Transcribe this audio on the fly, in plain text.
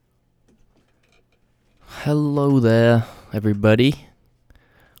Hello there, everybody.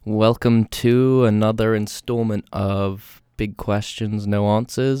 Welcome to another installment of Big Questions, No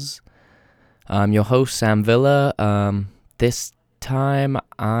Answers. I'm your host, Sam Villa. This time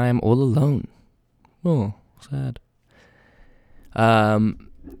I'm all alone. Oh, sad. But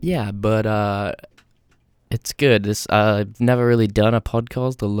it's good. I've never really done a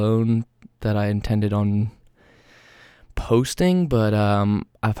podcast alone that I intended on posting, but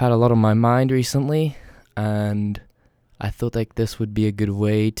I've had a lot on my mind recently, and I thought like this would be a good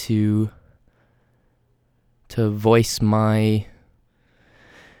way to voice my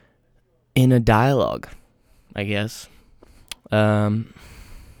inner dialogue, I guess. So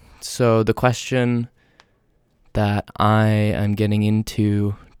the question that I am getting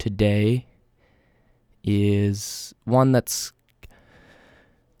into today is one that's,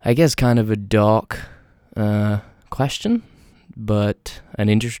 I guess, kind of a dark question, but an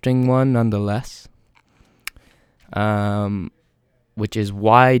interesting one nonetheless. Which is,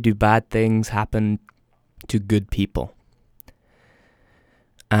 why do bad things happen to good people?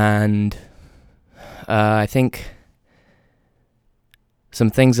 And I think some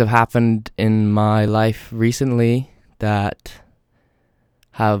things have happened in my life recently that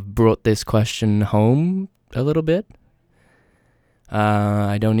have brought this question home a little bit.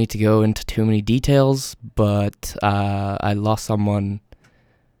 I don't need to go into too many details, but I lost someone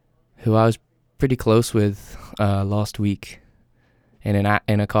who I was pretty close with last week in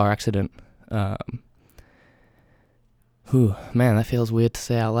a car accident. Man, that feels weird to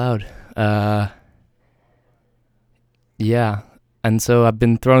say out loud. Yeah, and so I've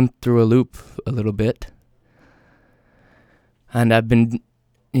been thrown through a loop a little bit, and I've been,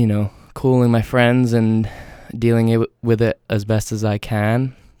 calling my friends and dealing with it as best as I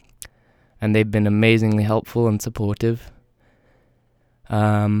can, and they've been amazingly helpful and supportive.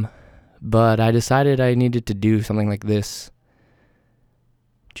 But I decided I needed to do something like this,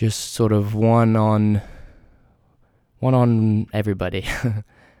 just sort of one on everybody,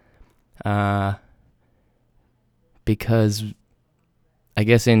 because I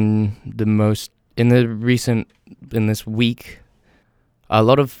guess in this week, a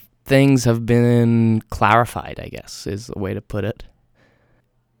lot of things have been clarified, I guess, is the way to put it.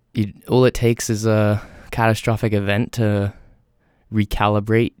 All it takes is a catastrophic event to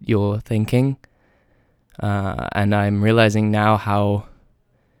recalibrate your thinking. And I'm realizing now how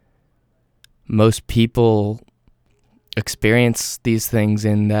most people experience these things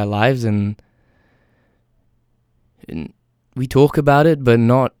in their lives, and we talk about it, but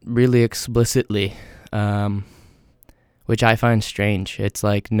not really explicitly, which I find strange. It's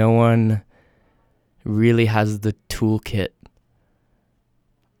like no one really has the toolkit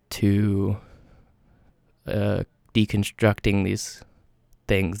to deconstructing these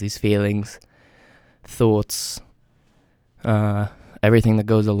things, these feelings, thoughts, everything that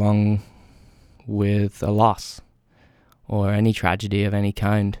goes along with a loss or any tragedy of any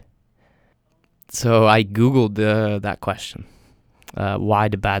kind. So I Googled that question. Why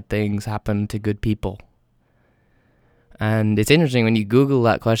do bad things happen to good people? And it's interesting when you Google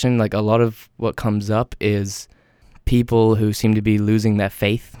that question, like a lot of what comes up is people who seem to be losing their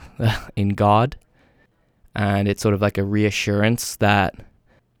faith in God. And it's sort of like a reassurance that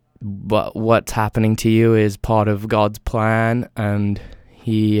what's happening to you is part of God's plan, and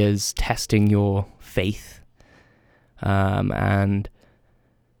He is testing your faith. And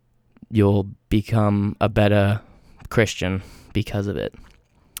you'll become a better Christian because of it.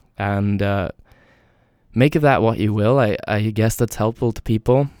 And make of that what you will. I guess that's helpful to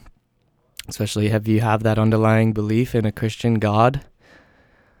people, especially if you have that underlying belief in a Christian God.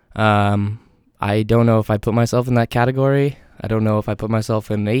 I don't know if I put myself in that category. I don't know if I put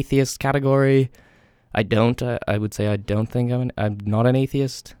myself in an atheist category. I don't. I would say I don't think I'm not an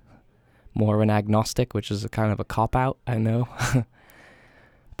atheist. More of an agnostic, which is a kind of a cop-out, I know.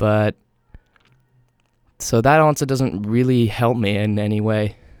 But so that answer doesn't really help me in any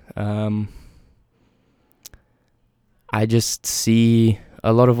way. I just see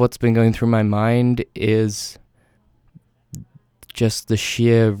a lot of what's been going through my mind is just the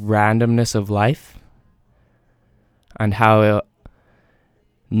sheer randomness of life, and how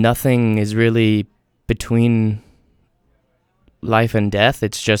nothing is really between life and death.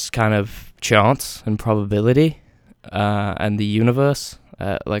 It's just kind of chance and probability, and the universe,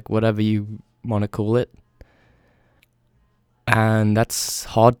 like whatever you want to call it. And that's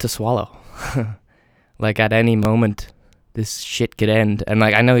hard to swallow. Like at any moment, this shit could end. And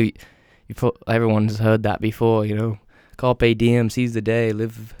like I know everyone's heard that before, carpe diem, seize the day,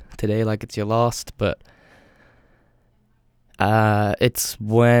 live today like it's your last. But It's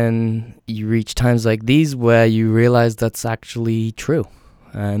when you reach times like these where you realize that's actually true,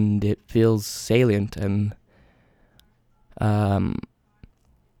 and it feels salient, and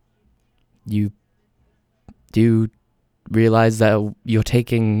you do realize that you're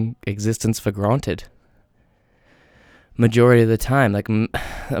taking existence for granted. Majority of the time,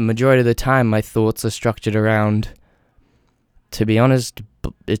 a majority of the time, my thoughts are structured around, to be honest,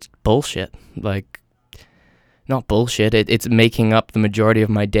 it's bullshit. Like, not bullshit, it's making up the majority of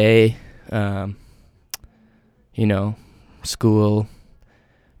my day. School,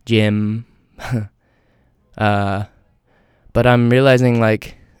 gym. But I'm realizing,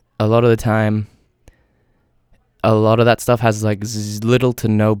 like, a lot of the time, a lot of that stuff has, like, little to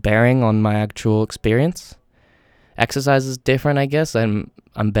no bearing on my actual experience. Exercise is different, I guess. I'm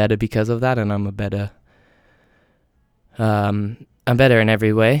better because of that, and I'm better in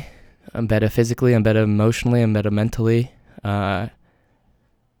every way. I'm better physically, I'm better emotionally, I'm better mentally. And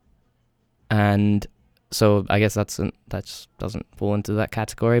so I guess that doesn't fall into that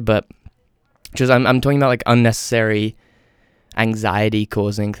category, but just I'm talking about, like, unnecessary anxiety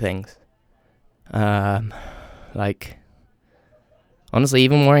causing things. Like, honestly,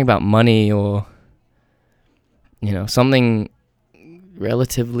 even worrying about money, or something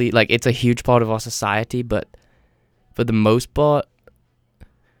relatively, like, it's a huge part of our society, but for the most part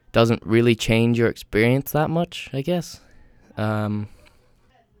doesn't really change your experience that much, I guess. I'm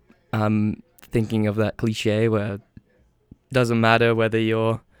thinking of that cliche where it doesn't matter whether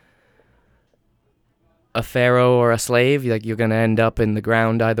you're a pharaoh or a slave, like, you're gonna end up in the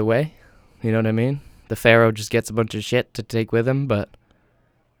ground either way. You know what I mean? The pharaoh just gets a bunch of shit to take with him, but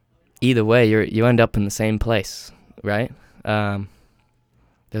either way, you end up in the same place, right?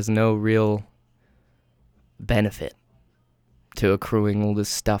 There's no real benefit to accruing all this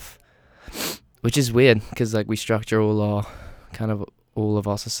stuff, which is weird, because, like, we structure all of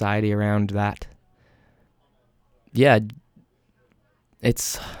our society around that. Yeah,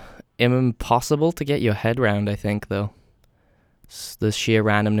 it's impossible to get your head around, I think, though. The sheer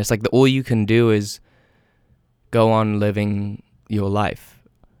randomness, like, all you can do is go on living your life.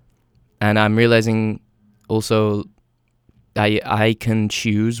 And I'm realizing also I can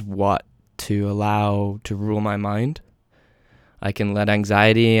choose what to allow to rule my mind. I can let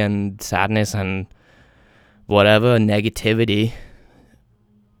anxiety and sadness and whatever negativity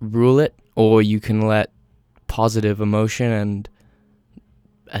rule it, or you can let positive emotion and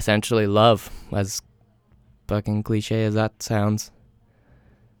essentially love, as fucking cliche as that sounds,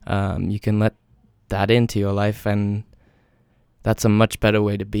 you can let that into your life, and that's a much better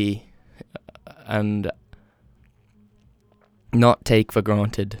way to be, and not take for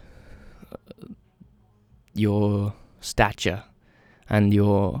granted your stature and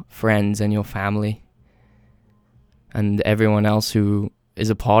your friends and your family and everyone else who is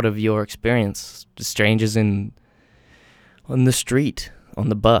a part of your experience. The strangers on the street, on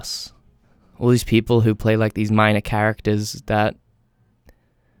the bus, all these people who play, like, these minor characters that,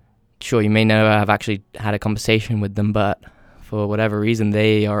 sure, you may never have actually had a conversation with them, but for whatever reason,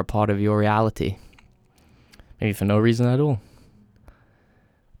 they are a part of your reality. Maybe for no reason at all.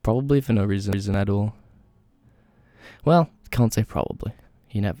 Probably for no reason at all. Well, can't say probably.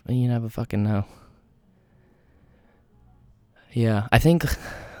 You never fucking know. Yeah, I think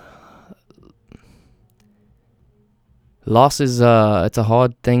loss is it's a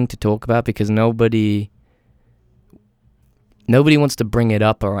hard thing to talk about, because nobody wants to bring it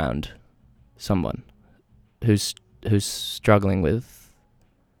up around someone who's struggling with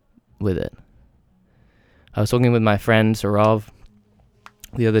it. I was talking with my friend Sarav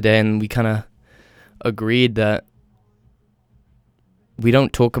the other day, and we kind of agreed that we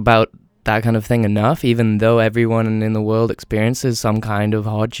don't talk about that kind of thing enough, even though everyone in the world experiences some kind of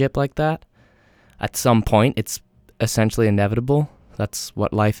hardship like that. At some point, it's essentially inevitable. That's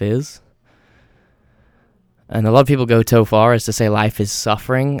what life is. And a lot of people go so far as to say life is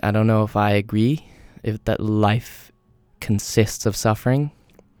suffering. I don't know if I agree, if that life consists of suffering.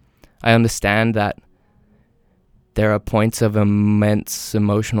 I understand that there are points of immense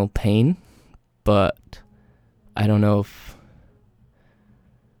emotional pain, but I don't know if...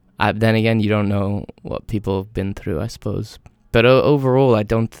 then again, you don't know what people have been through, I suppose. But overall, I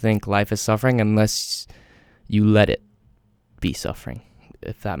don't think life is suffering unless you let it be suffering,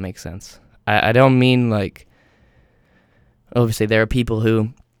 if that makes sense. I don't mean, like... Obviously, there are people who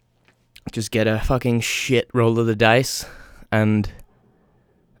just get a fucking shit roll of the dice and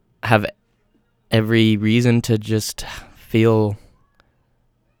have every reason to just feel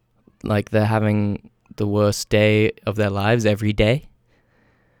like they're having the worst day of their lives every day.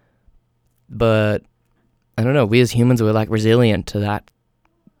 But I don't know, we as humans, we're like resilient to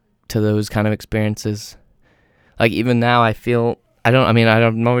those kind of experiences. Like even now I feel,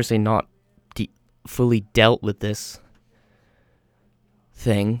 I'm obviously not fully dealt with this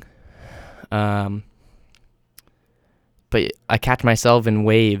thing. But I catch myself in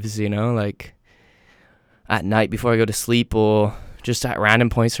waves, like at night before I go to sleep, or just at random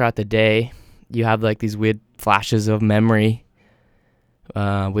points throughout the day. You have like these weird flashes of memory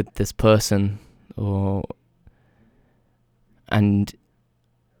with this person, and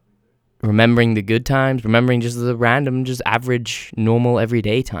remembering the good times, remembering just the random, just average, normal,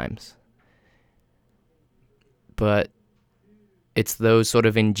 everyday times. But it's those sort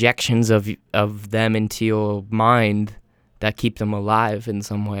of injections of them into your mind that keep them alive in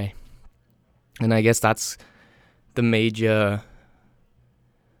some way. And I guess that's the major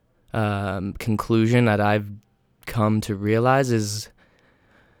conclusion that I've come to realize is,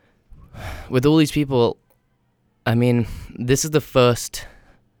 with all these people, this is the first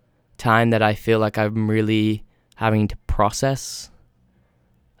time that I feel like I'm really having to process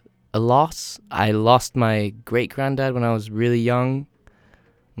a loss. I lost my great-granddad when I was really young,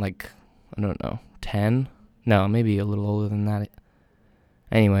 like, I don't know, 10? No, maybe a little older than that.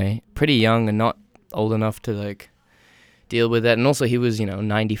 Anyway, pretty young and not old enough to, like, deal with it. And also he was,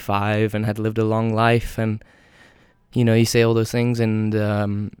 95 and had lived a long life, and, you say all those things, and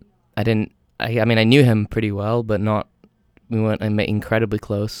I knew him pretty well, but we weren't incredibly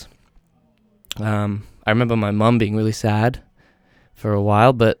close. I remember my mom being really sad for a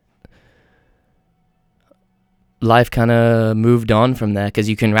while, but life kind of moved on from there, because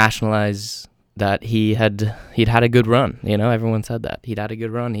you can rationalize that he'd had a good run. Everyone said that he'd had a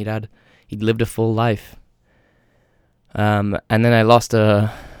good run. He'd lived a full life. And then I lost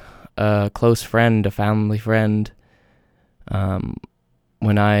a close friend, a family friend,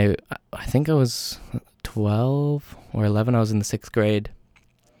 when I think I was 12 or 11. I was in the 6th grade.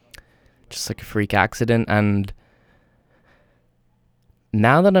 Just like a freak accident. And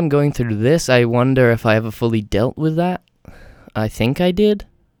now that I'm going through this, I wonder if I ever fully dealt with that. I think I did,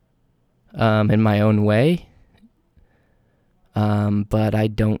 in my own way. But I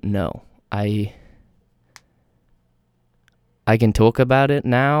don't know. I can talk about it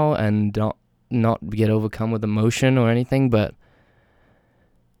now and not get overcome with emotion or anything, but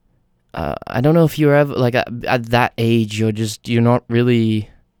I don't know if you're ever, like, at that age, you're not really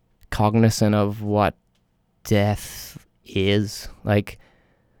cognizant of what death is. Like,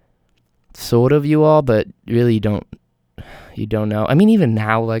 sort of you are, but really you don't know. Even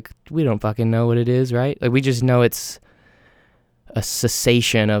now, like, we don't fucking know what it is, right? Like, we just know it's a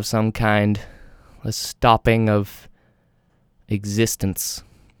cessation of some kind, a stopping of existence.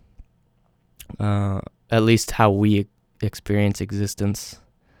 At least how we experience existence.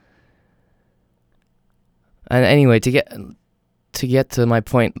 And anyway, to get to my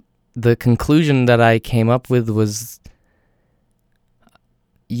point, the conclusion that I came up with was,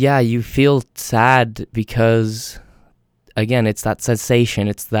 yeah, you feel sad because, again, it's that cessation,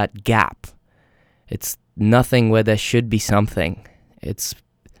 it's that gap. It's nothing where there should be something. It's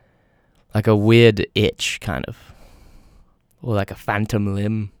like a weird itch, kind of. Or like a phantom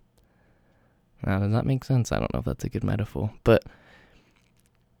limb. Now, does that make sense? I don't know if that's a good metaphor. But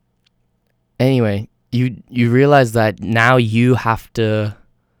anyway, you realize that now you have to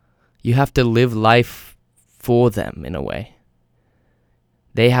live life for them in a way.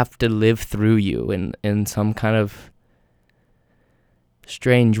 They have to live through you in some kind of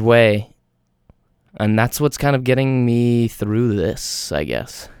strange way. And that's what's kind of getting me through this, I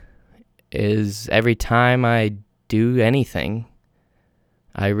guess. Is every time I do anything,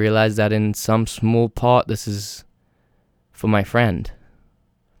 I realize that in some small part this is for my friend.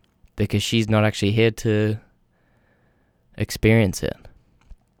 Because she's not actually here to experience it.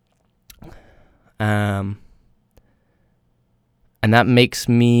 And that makes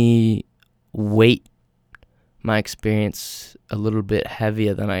me weight my experience a little bit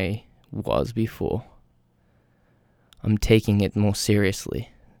heavier than I was before. I'm taking it more seriously.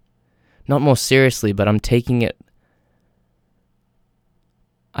 Not more seriously, but I'm taking it...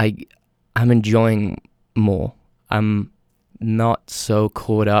 I'm enjoying more. I'm not so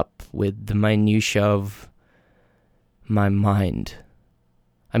caught up with the minutiae of my mind.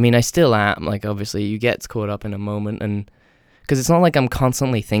 I still am. Like, obviously, you get caught up in a moment, and because it's not like I'm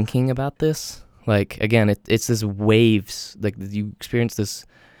constantly thinking about this. Like, again, it's this waves. Like, you experience this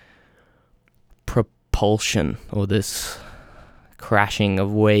propulsion, or this crashing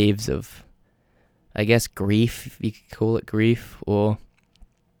of waves of, I guess, grief, if you could call it grief, or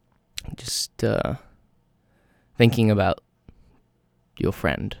just thinking about your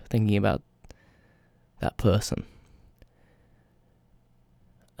friend, thinking about that person.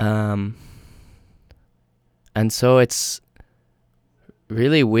 And so it's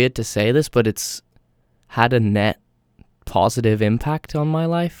really weird to say this, but it's had a net positive impact on my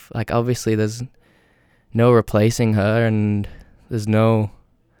life. Like, obviously there's no replacing her, and there's no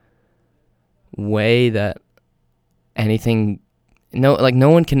way that anything, no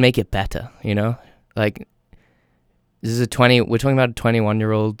one can make it better, you know? Like, this is we're talking about a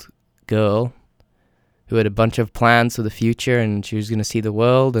 21-year-old girl who had a bunch of plans for the future, and she was going to see the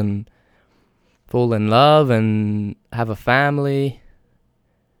world and fall in love and have a family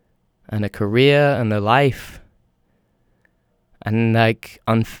and a career and a life. And like,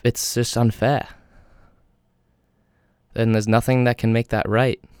 it's just unfair. And there's nothing that can make that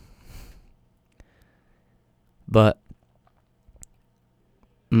right. But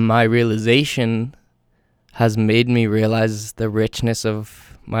my realization has made me realize the richness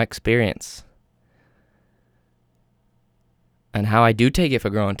of my experience. And how I do take it for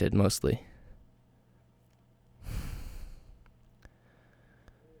granted, mostly.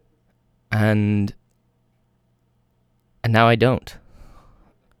 And now I don't.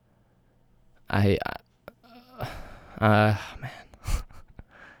 Man.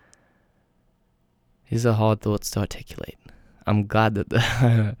 These are hard thoughts to articulate. I'm glad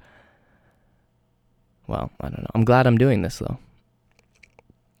that well, I don't know. I'm glad I'm doing this, though.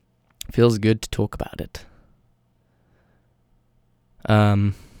 Feels good to talk about it.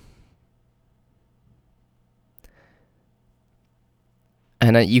 And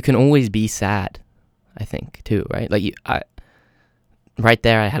you can always be sad, I think, too, right? Like, right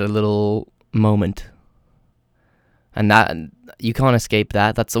there, I had a little moment. And that, you can't escape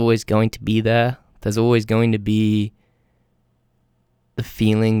that. That's always going to be there. There's always going to be the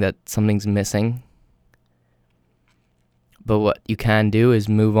feeling that something's missing. But what you can do is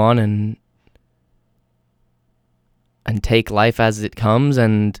move on and take life as it comes,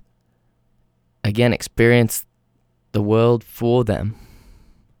 and again, experience the world for them.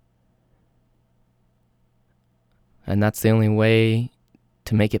 And that's the only way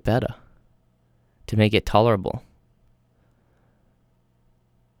to make it better, to make it tolerable.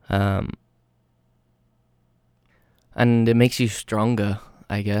 And it makes you stronger,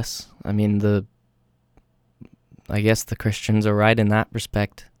 I guess. I mean, I guess the Christians are right in that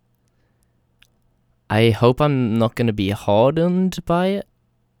respect. I hope I'm not going to be hardened by it.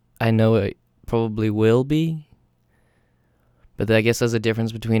 I know it probably will be. But I guess there's a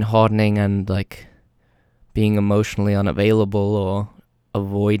difference between hardening and, like, being emotionally unavailable or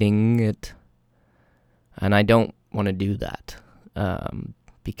avoiding it. And I don't want to do that.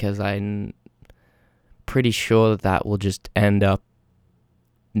 Because I'm pretty sure that will just end up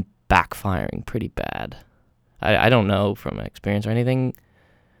backfiring pretty bad. I don't know from experience or anything,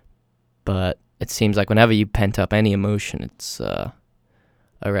 but it seems like whenever you pent up any emotion, it's a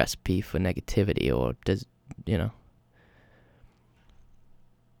recipe for negativity, or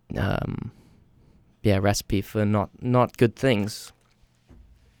recipe for not good things.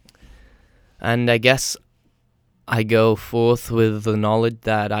 And I guess I go forth with the knowledge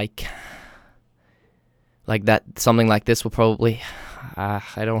that that something like this will probably, I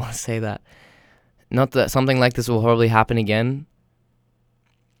don't want to say that. Not that something like this will probably happen again,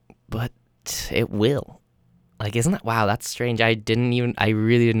 but it will. Like, isn't that, wow, that's strange. I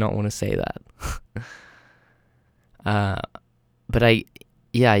really did not want to say that. But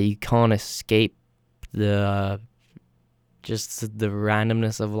you can't escape the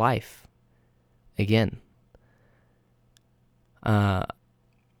randomness of life again.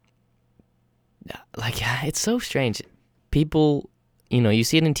 It's so strange. People, you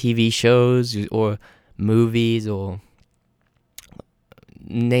see it in TV shows or movies, or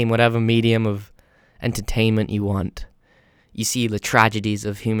name whatever medium of entertainment you want. You see the tragedies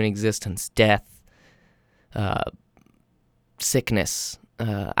of human existence, death, sickness,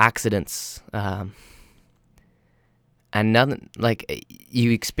 accidents, and nothing, like,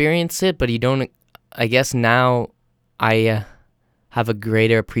 you experience it, but you don't. I guess now I have a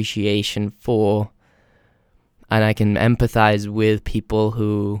greater appreciation for, and I can empathize with people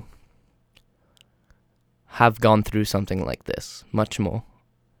who have gone through something like this much more.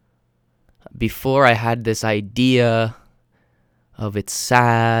 Before, I had this idea of it's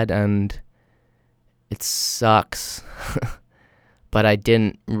sad and it sucks, but I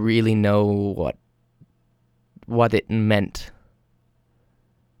didn't really know what it meant.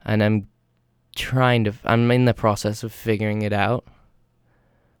 And I'm in the process of figuring it out.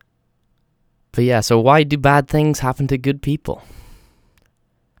 But yeah, so why do bad things happen to good people?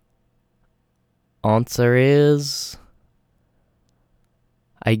 Answer is,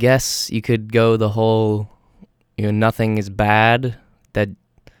 I guess you could go the whole, nothing is bad, that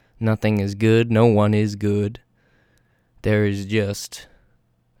nothing is good, no one is good. There is just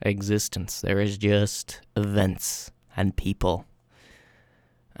existence. There is just events and people.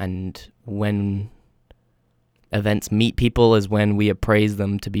 And when events meet people is when we appraise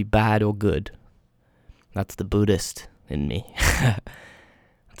them to be bad or good. That's the Buddhist in me.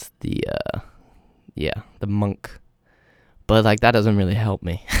 That's the monk. But like that doesn't really help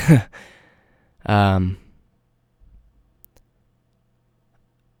me.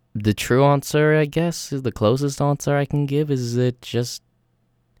 The true answer, I guess, is the closest answer I can give, is it just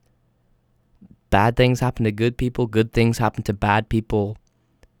bad things happen to good people, good things happen to bad people,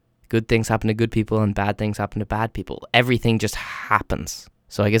 good things happen to good people, and bad things happen to bad people. Everything just happens.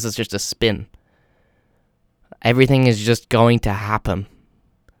 So I guess it's just a spin. Everything is just going to happen.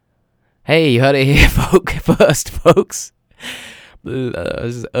 Hey, you heard it here first, folks.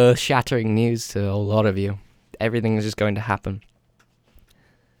 This is earth-shattering news to a lot of you. Everything is just going to happen.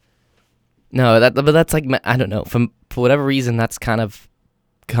 No, but that's like, I don't know. For whatever reason, that's kind of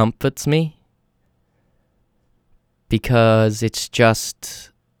comforts me. Because it's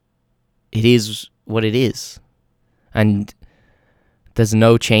just, it is what it is. And there's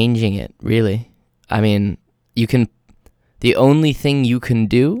no changing it, really. I mean, the only thing you can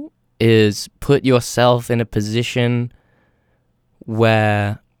do is put yourself in a position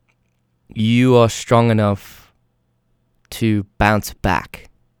where you are strong enough to bounce back.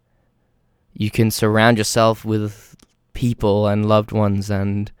 You can surround yourself with people and loved ones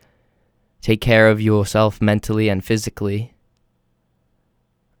and take care of yourself mentally and physically.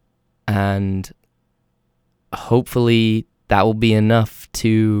 And hopefully that will be enough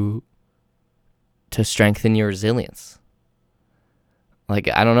to strengthen your resilience. Like,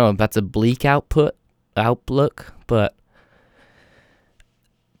 I don't know if that's a bleak outlook, but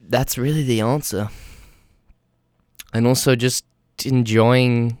that's really the answer. And also just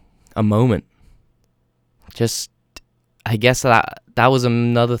enjoying a moment. I guess that was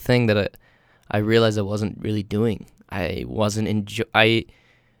another thing that I realized I wasn't really doing. I wasn't I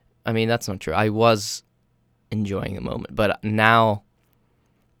mean, that's not true. I was enjoying the moment, but now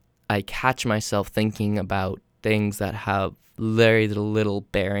I catch myself thinking about things that have very little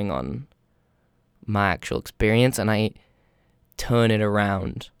bearing on my actual experience, and I turn it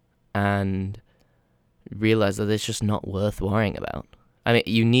around and realize that it's just not worth worrying about. I mean,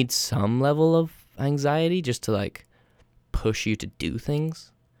 you need some level of anxiety just to like push you to do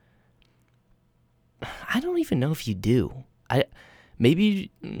things. I don't even know if you do.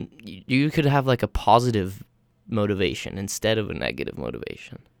 Maybe you could have like a positive motivation instead of a negative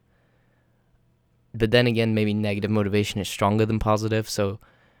motivation. But then again, maybe negative motivation is stronger than positive, so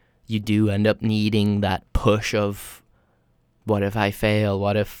you do end up needing that push of, what if I fail?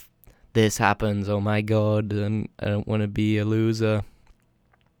 What if this happens? Oh my God, and I don't want to be a loser.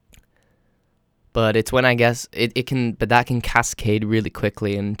 But it's when I guess it can, but that can cascade really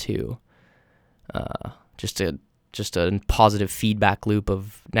quickly into just a positive feedback loop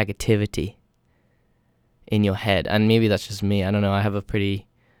of negativity in your head. And maybe that's just me. I don't know. I have a pretty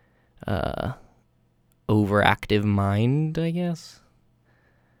overactive mind, I guess.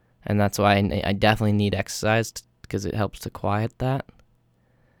 And that's why I definitely need exercise, because it helps to quiet that.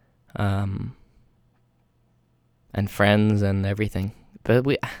 And friends and everything. But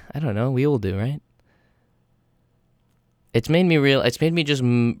I don't know, we all do, right? It's made me just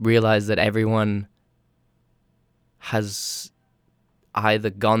realize that everyone has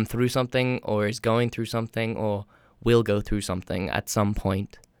either gone through something or is going through something or will go through something at some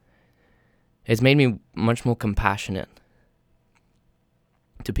point. It's made me much more compassionate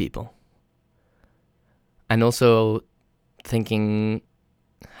to people. And also thinking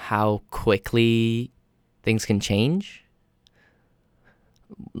how quickly things can change.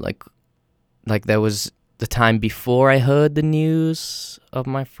 Like there was the time before I heard the news of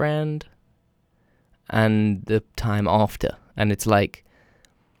my friend and the time after. And it's like,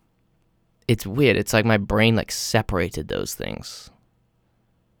 it's weird. It's like my brain like separated those things.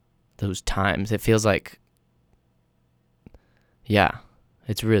 Those times. It feels like, yeah,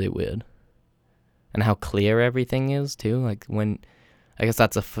 it's really weird. And how clear everything is too. Like when, I guess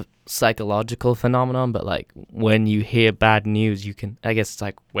that's a psychological phenomenon, but like when you hear bad news, you can, I guess it's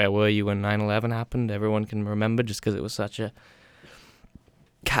like, where were you when 9/11 happened? Everyone can remember just because it was such a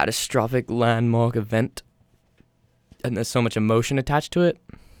catastrophic landmark event. And there's so much emotion attached to it.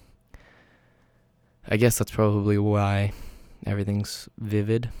 I guess that's probably why everything's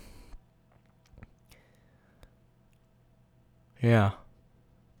vivid. Yeah.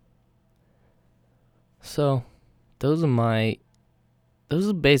 So, those are my those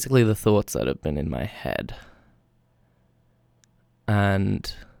are basically the thoughts that have been in my head.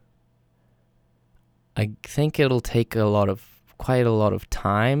 And I think it'll take quite a lot of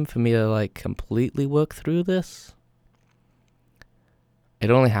time for me to like completely work through this.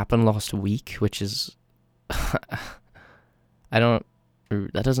 It only happened last week, which is that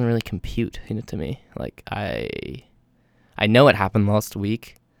doesn't really compute, to me. Like I know it happened last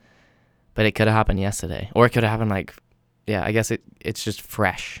week, but it could have happened yesterday, or it could have happened I guess it's just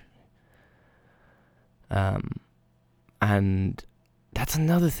fresh. And that's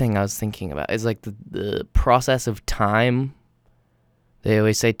another thing I was thinking about. Is like the process of time. They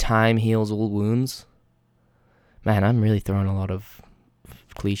always say time heals all wounds. Man, I'm really throwing a lot of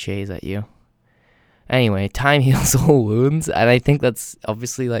cliches at you. Anyway, time heals all wounds, and I think that's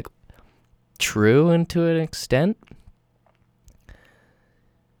obviously like true and to an extent,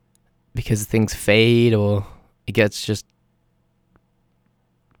 because things fade or it gets just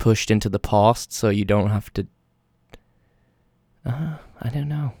pushed into the past, so you don't have to. I don't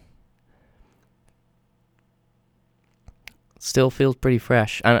know. Still feels pretty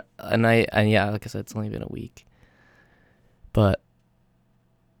fresh, and yeah, like I said, it's only been a week, but.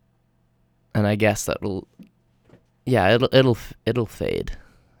 And I guess it'll fade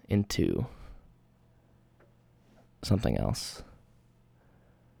into something else.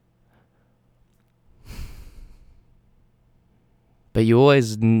 But you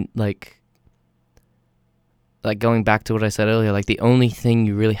always like going back to what I said earlier, like the only thing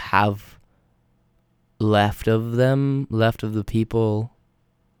you really have left of the people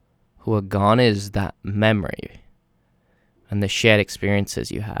who are gone, is that memory and the shared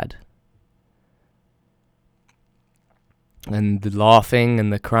experiences you had. And the laughing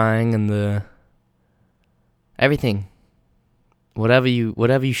and the crying and the everything. Whatever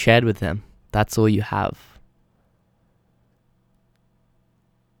you shared with them, that's all you have.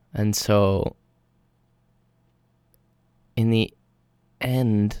 And so in the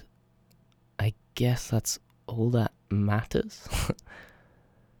end, I guess that's all that matters.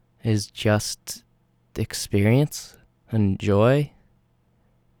 Is just experience and joy.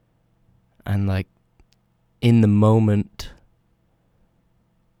 And like in the moment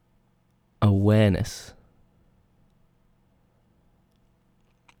awareness.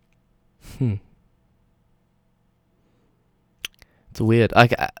 It's weird.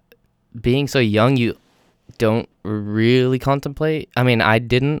 Like being so young, you don't really contemplate. I mean, I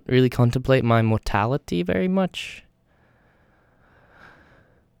didn't really contemplate my mortality very much.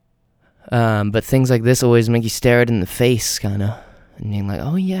 But things like this always make you stare it in the face, kind of, and you're like,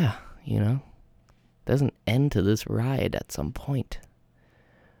 oh yeah, there's an end to this ride at some point.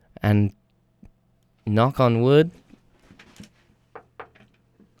 And knock on wood,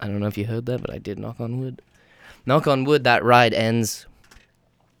 I don't know if you heard that, but I did knock on wood. Knock on wood, that ride ends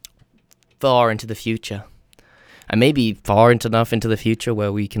far into the future. And maybe far enough into the future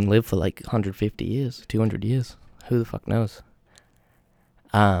where we can live for like 150 years, 200 years. Who the fuck knows?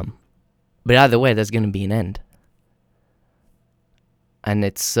 But either way, there's going to be an end. And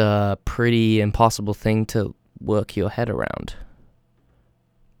it's a pretty impossible thing to work your head around.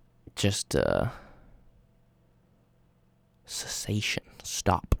 Just cessation.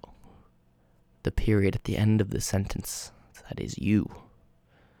 Stop. The period at the end of the sentence. That is you.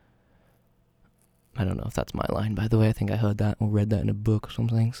 I don't know if that's my line, by the way. I think I heard that or read that in a book or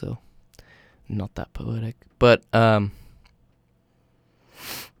something, so not that poetic. But, I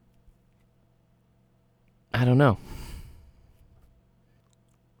don't know.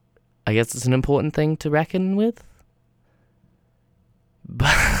 I guess it's an important thing to reckon with.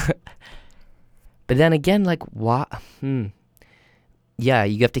 But then again, like, what? Yeah,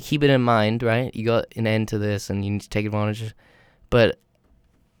 you have to keep it in mind, right? You got an end to this and you need to take advantage. But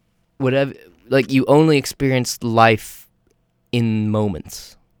whatever, like, you only experience life in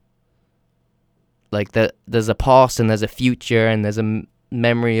moments. Like, there's a past and there's a future and there's a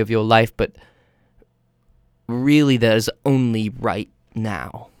memory of your life, but really there's only right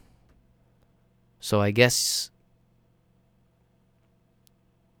now. So I guess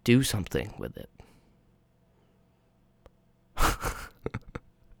do something with it.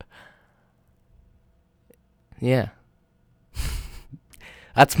 Yeah.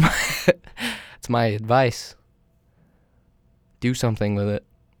 That's my advice. Do something with it.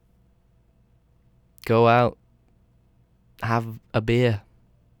 Go out. Have a beer.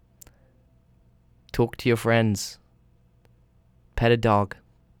 Talk to your friends. Pet a dog.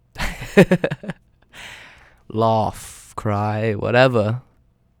 Laugh, cry, whatever.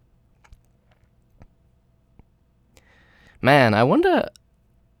 Man, I wonder...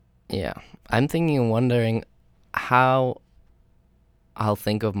 Yeah, I'm thinking and wondering how I'll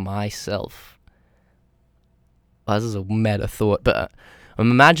think of myself. Well, this is a meta thought, but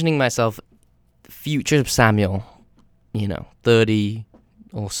I'm imagining myself, future Samuel, 30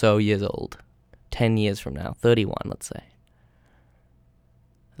 or so years old, 10 years from now, 31, let's say,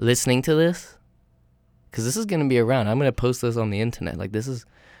 listening to this, because this is going to be around. I'm going to post this on the internet. Like, this is,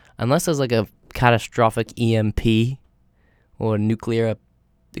 unless there's like a catastrophic EMP or a nuclear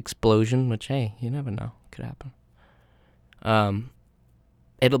explosion, which, hey, you never know, could happen.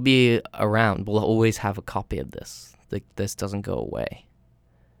 It'll be around. We'll always have a copy of this. Like, this doesn't go away.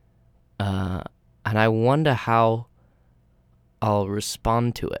 And I wonder how I'll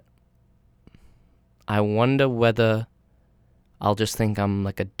respond to it. I wonder whether I'll just think I'm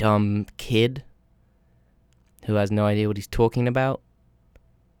like a dumb kid who has no idea what he's talking about.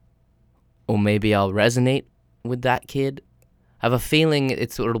 Or maybe I'll resonate with that kid. I have a feeling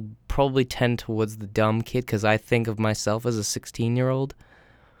it'll probably tend towards the dumb kid, because I think of myself as a 16-year-old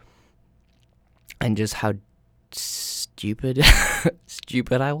and just how stupid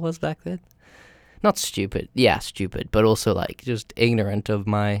I was back then. Not stupid, yeah, stupid, but also like just ignorant of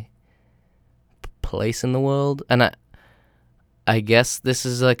my place in the world. And I guess this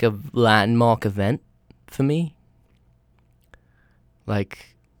is like a landmark event for me.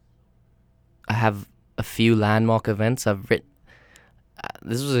 Like, I have a few landmark events I've written.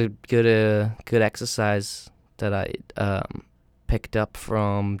 This was a good exercise that I picked up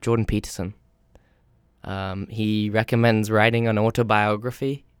from Jordan Peterson. He recommends writing an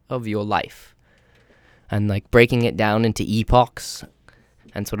autobiography of your life and like breaking it down into epochs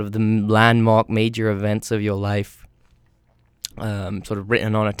and sort of the landmark major events of your life, sort of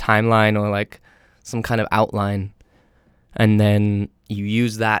written on a timeline or like some kind of outline, and then you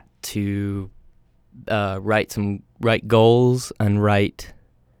use that to write goals and write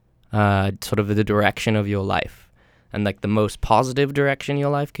sort of the direction of your life, and like the most positive direction your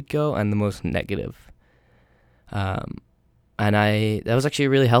life could go and the most negative. And that was actually a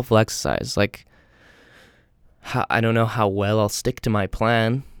really helpful exercise. Like, I don't know how well I'll stick to my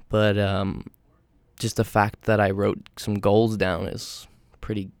plan, but just the fact that I wrote some goals down is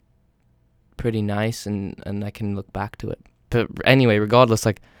pretty nice, and I can look back to it. But anyway, regardless,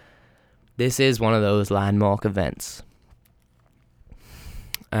 like, this is one of those landmark events,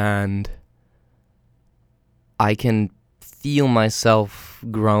 and I can feel myself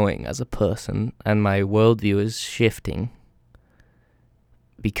growing as a person, and my worldview is shifting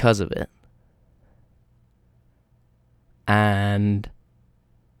because of it. And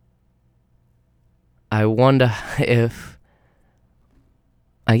I wonder if,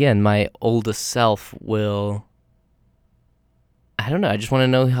 again, my older self will, I don't know, I just want to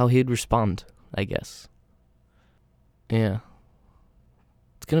know how he'd respond, I guess. Yeah.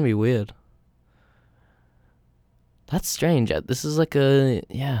 It's gonna be weird. That's strange. This is like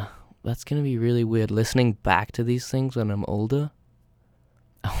that's gonna be really weird, listening back to these things when I'm older.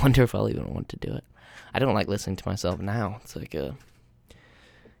 I wonder if I'll even want to do it. I don't like listening to myself now. It's like a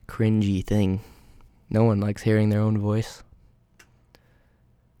cringy thing. No one likes hearing their own voice.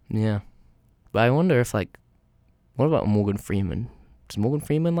 Yeah. But I wonder if, like, what about Morgan Freeman? Does Morgan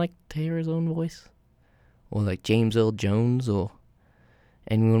Freeman like to hear his own voice? Or like James Earl Jones, or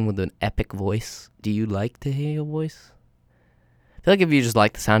anyone with an epic voice? Do you like to hear your voice? I feel like if you just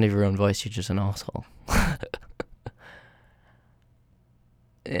like the sound of your own voice, you're just an asshole.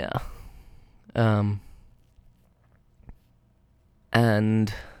 Yeah.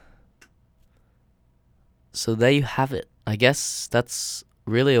 And so there you have it. I guess that's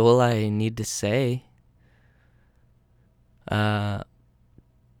really all I need to say. I'm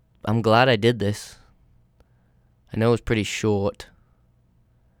glad I did this. I know it's pretty short.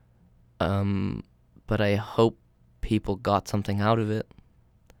 But I hope people got something out of it.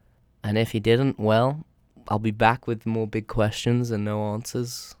 And if you didn't, well, I'll be back with more big questions and no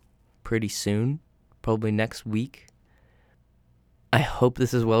answers pretty soon, probably next week. I hope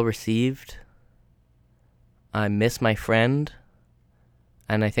this is well received. I miss my friend,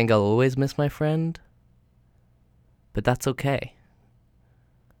 and I think I'll always miss my friend, but that's okay.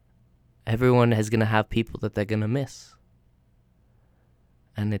 Everyone is going to have people that they're going to miss.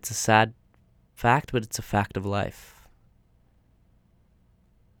 And it's a sad fact, but it's a fact of life.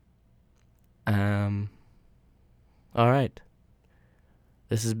 All right.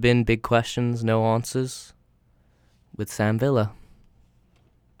 This has been Big Questions, No Answers with Sam Villa.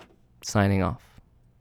 Signing off.